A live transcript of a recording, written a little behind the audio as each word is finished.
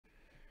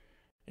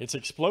It's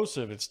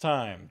explosive. It's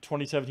time.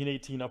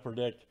 2017-18 Upper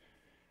Deck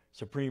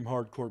Supreme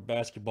Hardcourt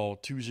Basketball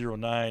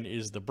 209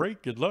 is the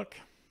break. Good luck.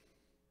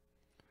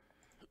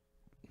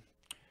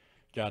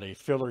 Got a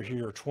filler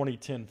here,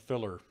 2010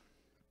 filler.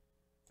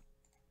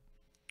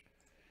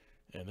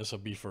 And this will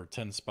be for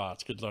 10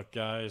 spots. Good luck,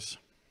 guys.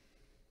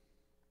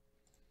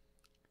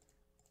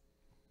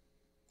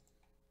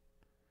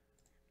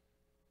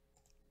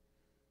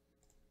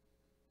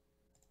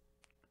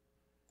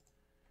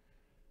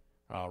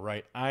 All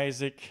right,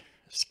 Isaac,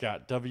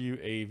 Scott W,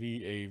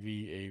 AV, AV,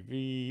 AV,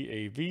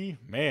 AV.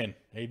 Man,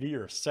 AV,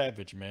 you're a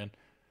savage, man.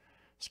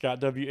 Scott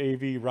W,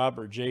 AV,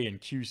 Robert J,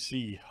 and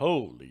QC.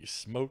 Holy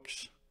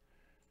smokes.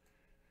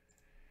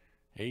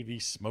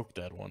 AV smoked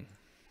that one.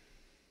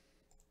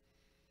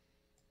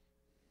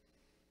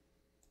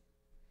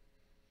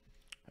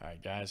 All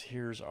right, guys,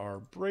 here's our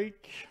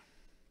break.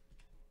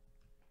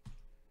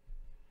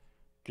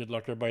 Good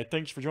luck, everybody.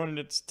 Thanks for joining.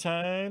 It's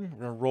time.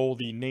 We're going to roll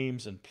the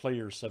names and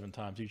players 7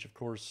 times each, of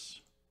course.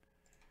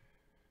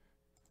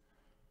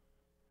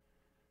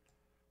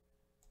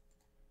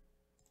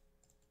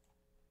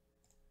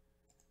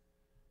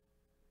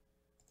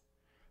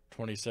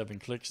 $27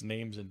 clicks,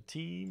 names and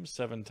teams,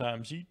 7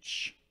 times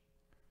each.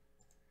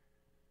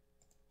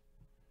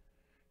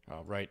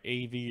 All right,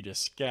 AV to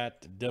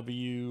Scott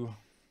W.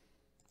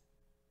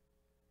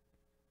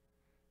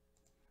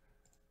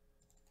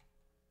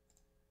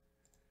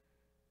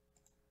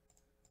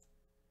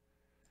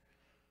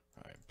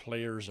 All right,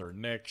 players are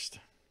next.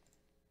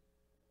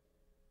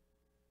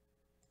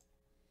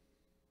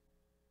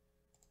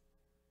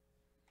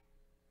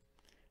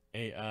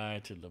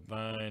 AI to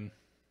Levine.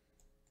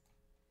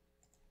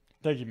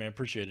 Thank you, man.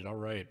 Appreciate it. All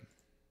right.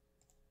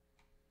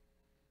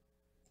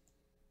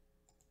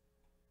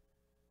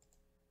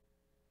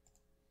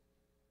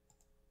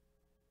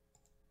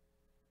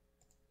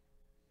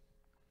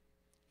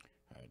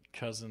 All right,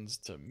 Cousins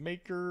to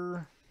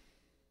Maker.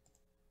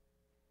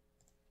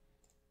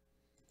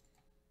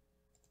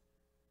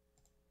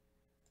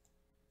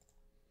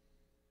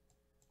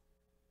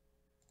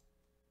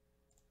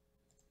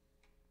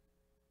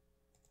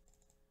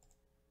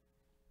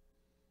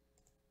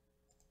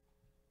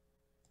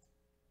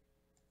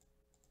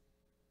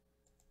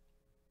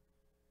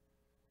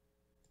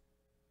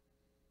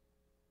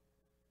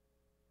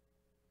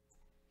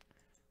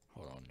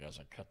 Hold on, guys.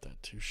 I cut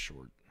that too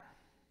short.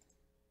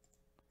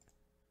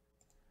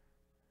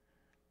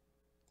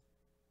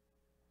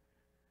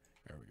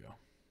 There we go.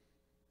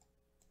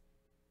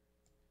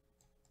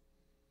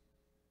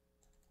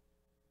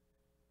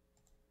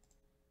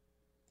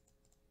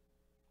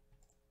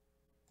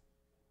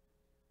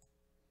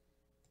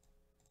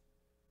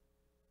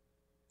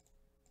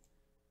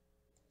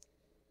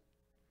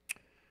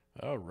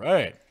 All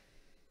right.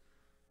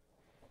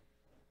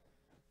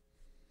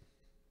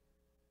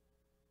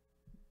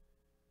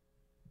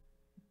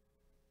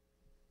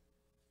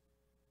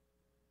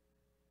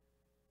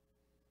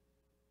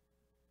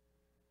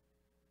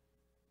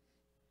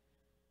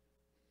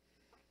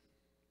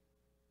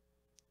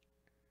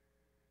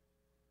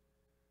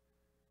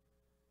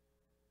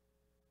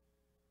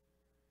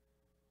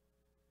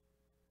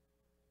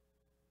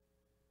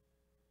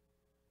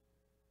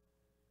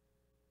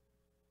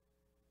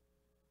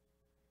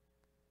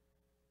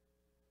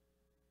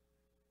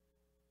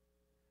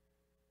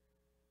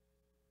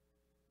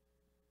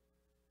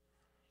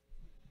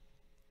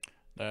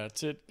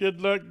 That's it.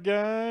 Good luck,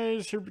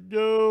 guys. Here we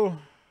go.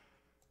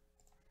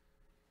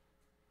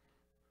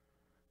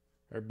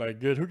 Everybody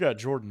good? Who got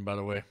Jordan, by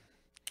the way?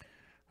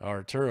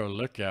 Arturo,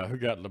 look out. Who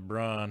got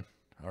LeBron?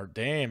 Or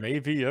damn,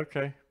 AV.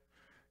 Okay.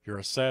 You're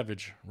a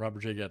savage.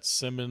 Robert J got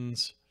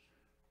Simmons.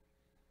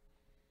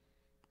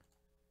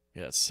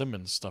 Yeah,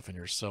 Simmons stuff in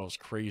your cell's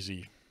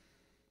crazy.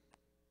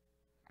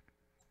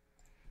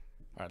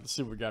 All right, let's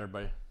see what we got,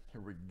 everybody.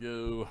 Here we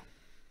go.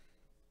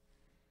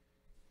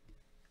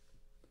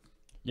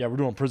 Yeah, we're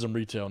doing Prism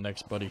Retail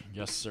next, buddy.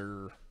 Yes,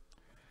 sir.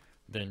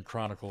 Then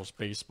Chronicles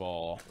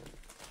Baseball.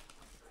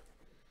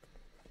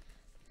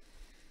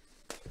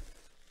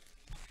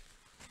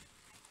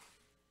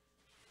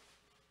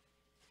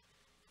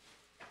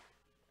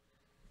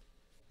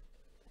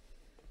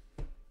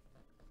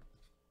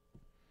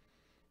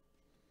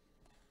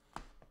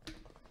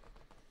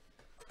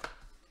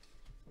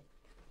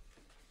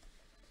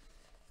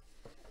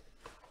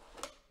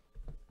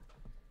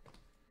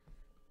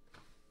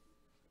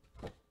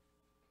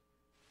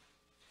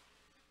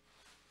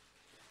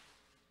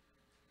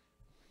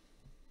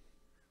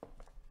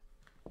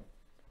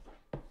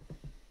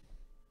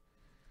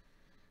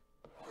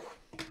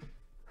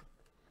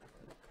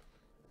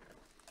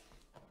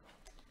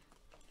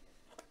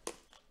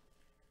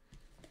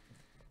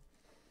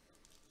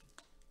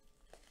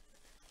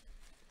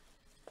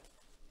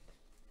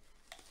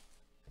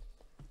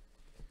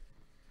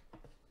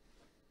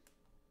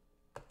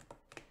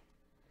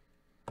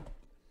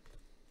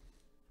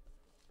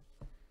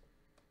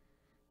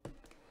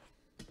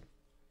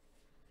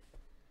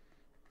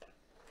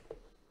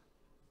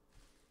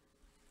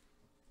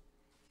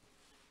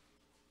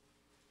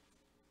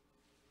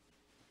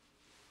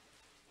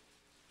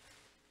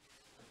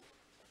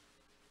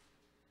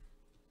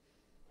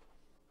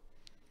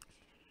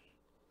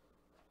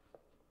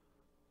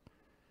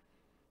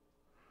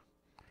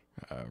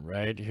 All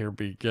right, here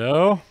we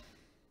go.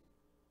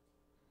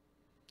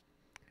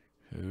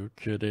 Who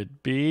could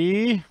it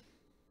be?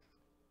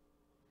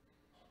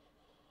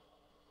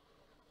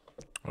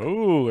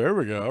 Oh, there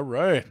we go. All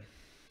right.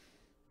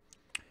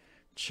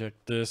 Check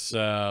this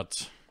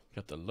out.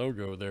 Got the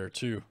logo there,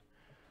 too.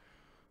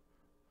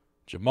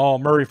 Jamal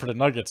Murray for the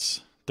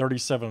Nuggets,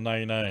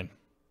 $37.99.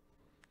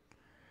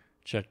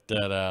 Check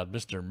that out.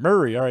 Mr.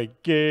 Murray. All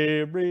right,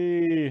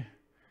 Gary.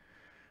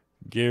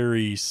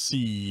 Gary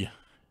C.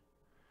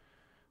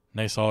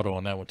 Nice auto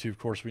on that one, too. Of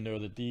course, we know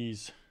that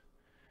these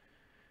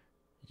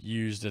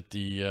used at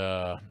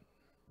the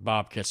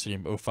Bobcat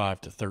Stadium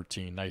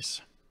 05-13. Nice.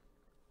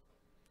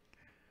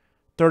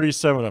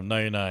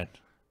 37/99.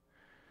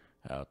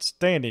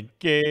 Outstanding,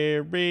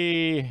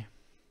 Gary.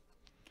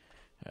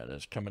 That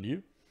is coming to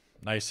you.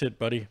 Nice hit,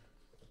 buddy.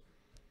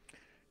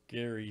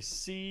 Gary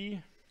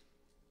C.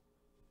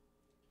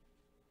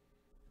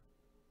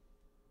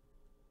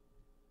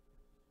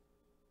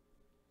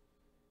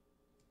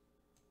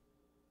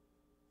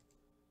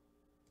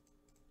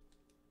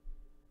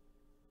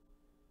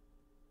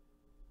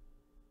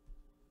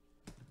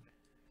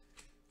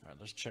 All right,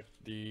 let's check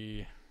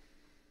the...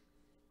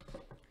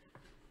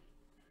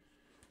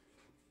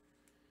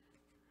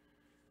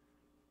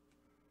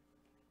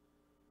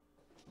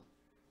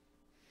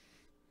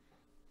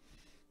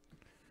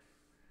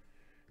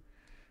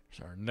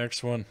 So our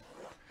next one,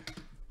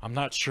 I'm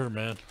not sure,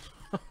 man.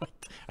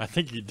 I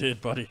think he did,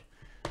 buddy.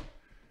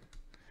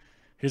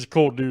 He's a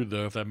cool dude,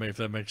 though. If that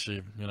makes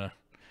you, you know,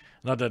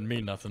 that doesn't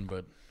mean nothing,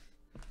 but.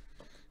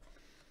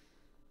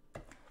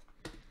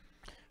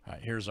 All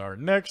right, here's our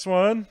next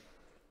one.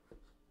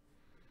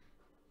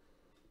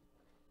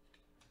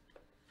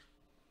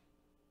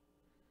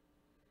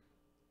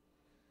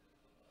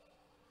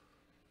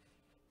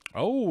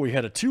 Oh, we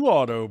had a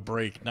 2-auto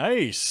break.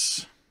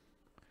 Nice.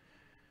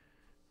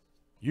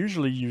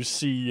 Usually you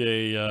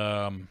see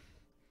an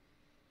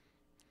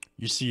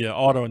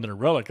auto and then a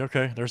relic.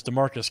 Okay, there's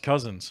DeMarcus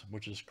Cousins,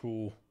 which is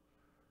cool.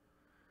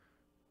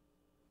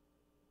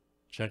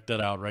 Check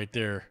that out right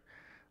there.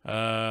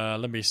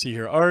 Let me see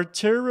here.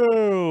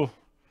 Arturo.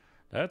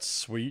 That's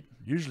sweet.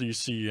 Usually you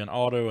see an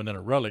auto and then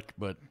a relic,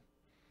 but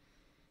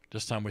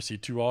this time we see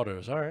 2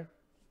 autos. All right.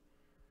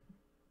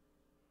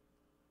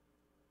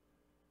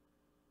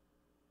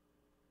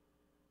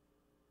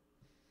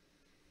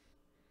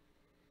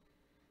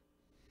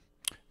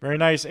 Very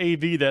nice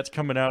AV that's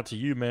coming out to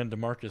you, man,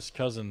 DeMarcus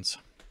Cousins.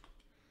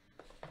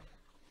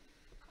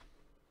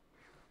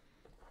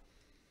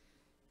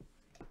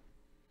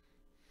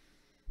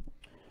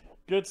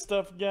 Good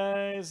stuff,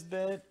 guys.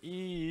 That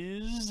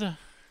is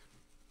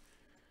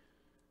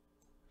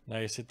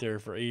nice hit there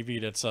for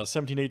AV. That's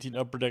 1718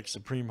 Upper Deck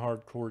Supreme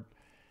Hardcourt,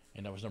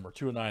 and that was number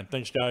 209.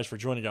 Thanks, guys, for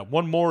joining. Got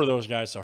one more of those, guys. So